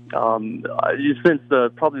since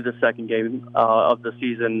probably the second game of the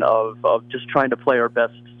season of just trying to play our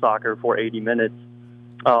best soccer for 80 minutes.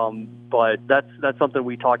 But that's something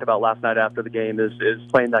we talked about last night after the game is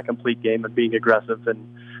playing that complete game and being aggressive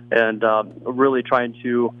and really trying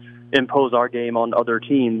to impose our game on other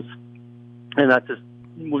teams. And that just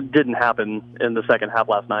didn't happen in the second half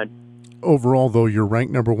last night. Overall, though, you're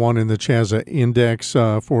ranked number 1 in the CHAZA Index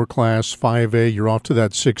for Class 5A. You're off to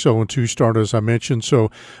that 6-0-2 start, as I mentioned.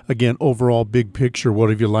 So, again, overall, big picture,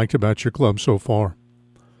 what have you liked about your club so far?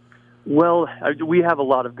 Well, we have a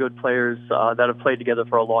lot of good players that have played together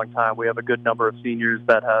for a long time. We have a good number of seniors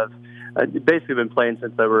that have basically been playing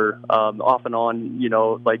since they were off and on,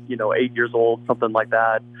 8 years old, something like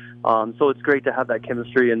that. So it's great to have that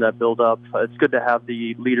chemistry and that build-up. It's good to have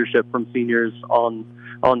the leadership from seniors on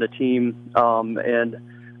the team. And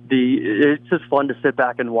it's just fun to sit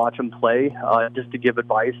back and watch them play, just to give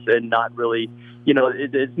advice and not really,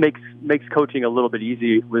 it makes coaching a little bit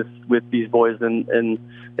easy with these boys in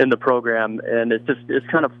the program, and it's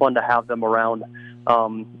kind of fun to have them around,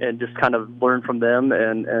 and just kind of learn from them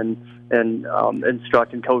and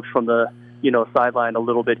instruct and coach from the sideline a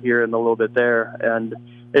little bit here and a little bit there, and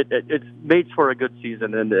it's made for a good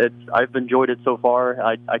season, and I've enjoyed it so far.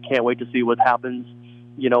 I can't wait to see what happens,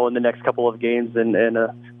 in the next couple of games and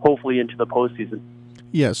hopefully into the postseason.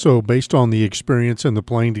 Yeah, so based on the experience and the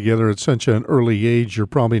playing together at such an early age, you're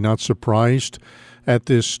probably not surprised at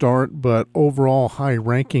this start, but overall high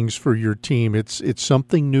rankings for your team. It's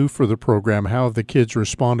something new for the program. How have the kids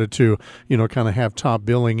responded to, kind of have top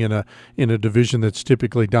billing in a division that's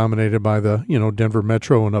typically dominated by the, Denver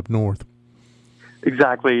Metro and up north?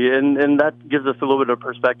 Exactly, and that gives us a little bit of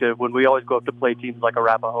perspective when we always go up to play teams like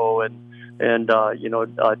Arapahoe and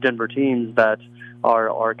Denver teams that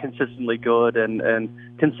are consistently good and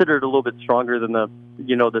considered a little bit stronger than the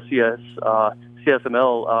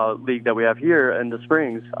CSML league that we have here in the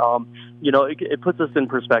Springs. It puts us in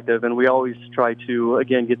perspective, and we always try to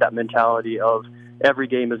again get that mentality of every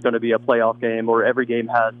game is going to be a playoff game, or every game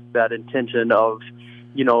has that intention of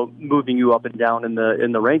moving you up and down in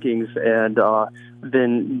the rankings, and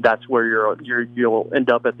then that's where you'll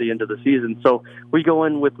end up at the end of the season. So we go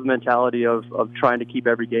in with the mentality of trying to keep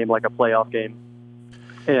every game like a playoff game,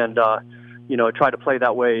 and try to play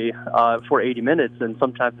that way for 80 minutes. And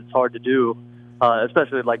sometimes it's hard to do,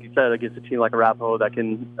 especially like you said, against a team like Arapahoe that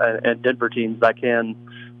can and Denver teams that can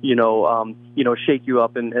shake you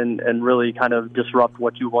up and really kind of disrupt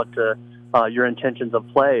what you want to your intentions of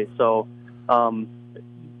play. So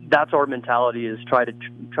that's our mentality, is try to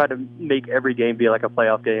make every game be like a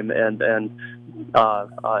playoff game and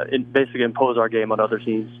basically impose our game on other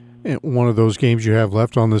teams. And one of those games you have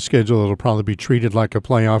left on the schedule that'll probably be treated like a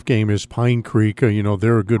playoff game is Pine Creek.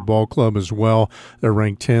 They're a good ball club as well. They're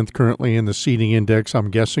ranked 10th currently in the seeding index.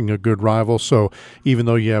 I'm guessing a good rival. So even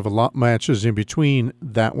though you have a lot of matches in between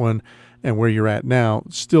that one and where you're at now,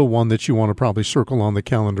 still one that you want to probably circle on the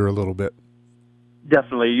calendar a little bit.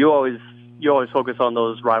 Definitely. You always focus on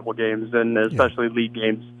those rival games, and especially league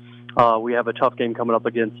games. We have a tough game coming up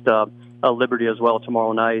against Liberty as well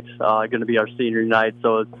tomorrow night. Going to be our senior night,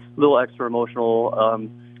 so it's a little extra emotional,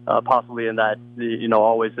 possibly in that,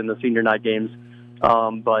 always in the senior night games.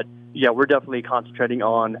 But yeah, we're definitely concentrating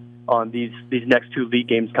on these next two league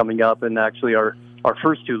games coming up, and actually our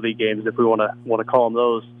first two league games, if we want to call them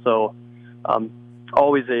those. So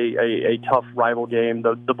always a tough rival game.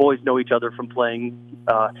 The boys know each other from playing,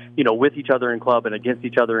 with each other in club and against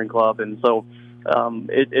each other in club, and so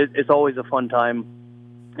it's always a fun time.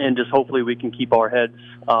 And just hopefully we can keep our heads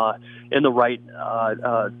in the right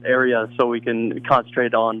area so we can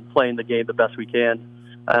concentrate on playing the game the best we can,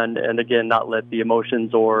 and again, not let the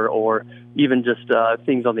emotions or even just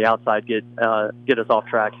things on the outside get us off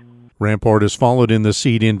track. Rampart is followed in the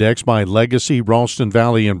seed index by Legacy, Ralston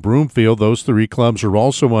Valley, and Broomfield. Those three clubs are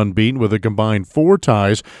also unbeaten with a combined 4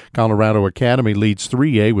 ties. Colorado Academy leads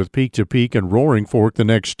 3A with Peak to Peak and Roaring Fork the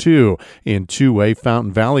next two. In 2A,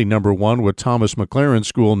 Fountain Valley number 1 with Thomas McLaren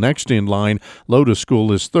School next in line. Lotus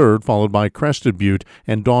School is third, followed by Crested Butte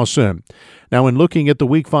and Dawson. Now, in looking at the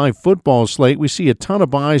Week 5 football slate, we see a ton of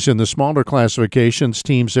byes in the smaller classifications.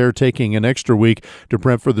 Teams there taking an extra week to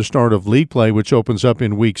prep for the start of league play, which opens up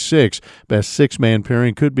in Week 6. Best 6-man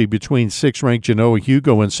pairing could be between 6th-ranked Genoa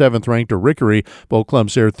Hugo and 7th-ranked Arickaree. Both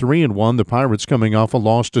clubs there 3-1. The Pirates coming off a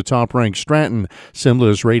loss to top-ranked Stratton. Simla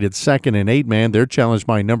is rated 2nd in 8-man. They're challenged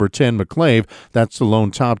by number 10 McClave. That's the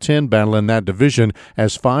lone top 10 battle in that division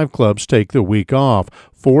as 5 clubs take the week off.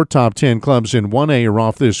 4 top 10 clubs in 1A are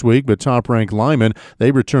off this week, but top-ranked Lyman,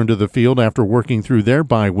 they return to the field after working through their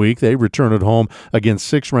bye week. They return at home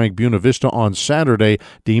against 6th-ranked Buena Vista on Saturday.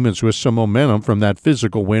 Demons with some momentum from that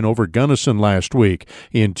physical win over Gunnison last week.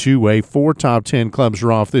 In 2A, 4 top 10 clubs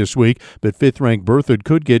are off this week, but 5th-ranked Berthoud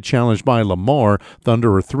could get challenged by Lamar.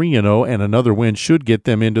 Thunder are 3-0, and another win should get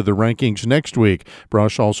them into the rankings next week.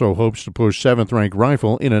 Brush also hopes to push 7th-ranked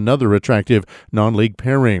Rifle in another attractive non-league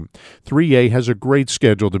pairing. 3A has a great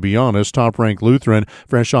schedule, to be honest. Top-ranked Lutheran,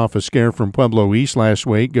 fresh off a scare from Pueblo East last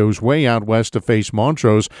week, goes way out west to face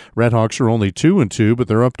Montrose. Redhawks are only 2-2, but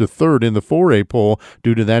they're up to 3rd in the 4A poll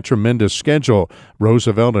due to that tremendous schedule.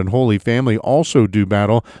 Roosevelt and Holy Family also do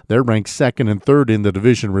battle. They're ranked 2nd and 3rd in the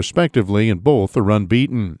division respectively, and both are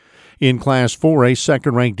unbeaten. In Class 4A,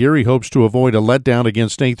 second-ranked Erie hopes to avoid a letdown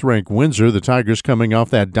against 8th-ranked Windsor. The Tigers coming off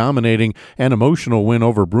that dominating and emotional win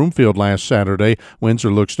over Broomfield last Saturday.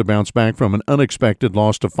 Windsor looks to bounce back from an unexpected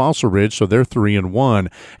loss to Fossil Ridge, so they're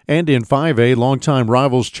 3-1. And in 5A, longtime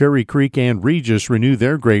rivals Cherry Creek and Regis renew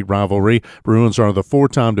their great rivalry. Bruins are the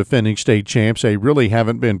 4-time defending state champs. They really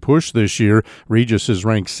haven't been pushed this year. Regis is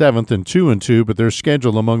ranked 7th and 2-2, but their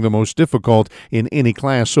schedule among the most difficult in any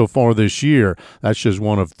class so far this year. That's just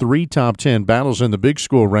one of 3 top 10 battles in the big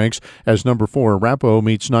school ranks as number 4 Arapahoe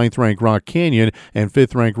meets 9th-ranked Rock Canyon and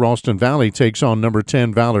 5th-ranked Ralston Valley takes on number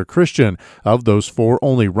 10 Valor Christian. Of those 4,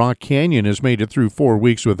 only Rock Canyon has made it through 4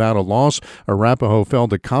 weeks without a loss. Arapahoe fell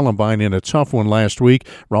to Columbine in a tough one last week.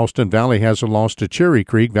 Ralston Valley has a loss to Cherry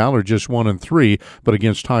Creek. Valor just 1-3, but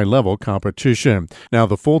against high-level competition. Now,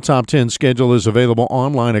 the full top 10 schedule is available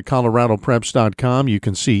online at coloradopreps.com. You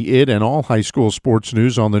can see it and all high school sports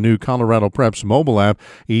news on the new Colorado Preps mobile app.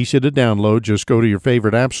 Easy to download. Just go to your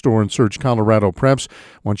favorite app store and search Colorado Preps.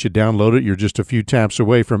 Once you download it, you're just a few taps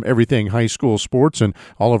away from everything high school sports, and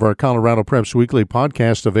all of our Colorado Preps Weekly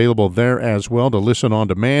podcasts available there as well to listen on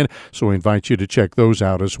demand, so we invite you to check those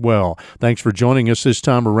out as well. Thanks for joining us this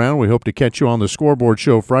time around. We hope to catch you on the Scoreboard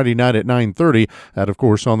Show Friday night at 9:30, and of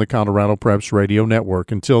course on the Colorado Preps Radio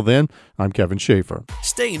Network. Until then, I'm Kevin Schaefer.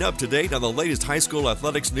 Staying up to date on the latest high school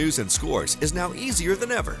athletics news and scores is now easier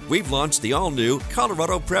than ever. We've launched the all-new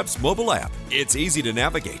Colorado Preps mobile app. It's easy to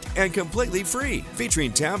navigate and completely free,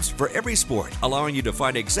 featuring tabs for every sport, allowing you to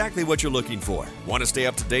find exactly what you're looking for. Want to stay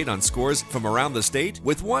up to date on scores from around the state?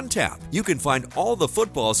 With one tap, you can find all the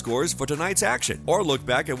football scores for tonight's action or look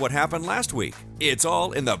back at what happened last week. It's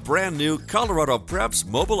all in the brand new Colorado Preps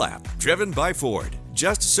mobile app, driven by Ford.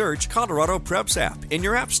 Just search Colorado Preps app in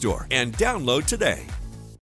your app store and download today.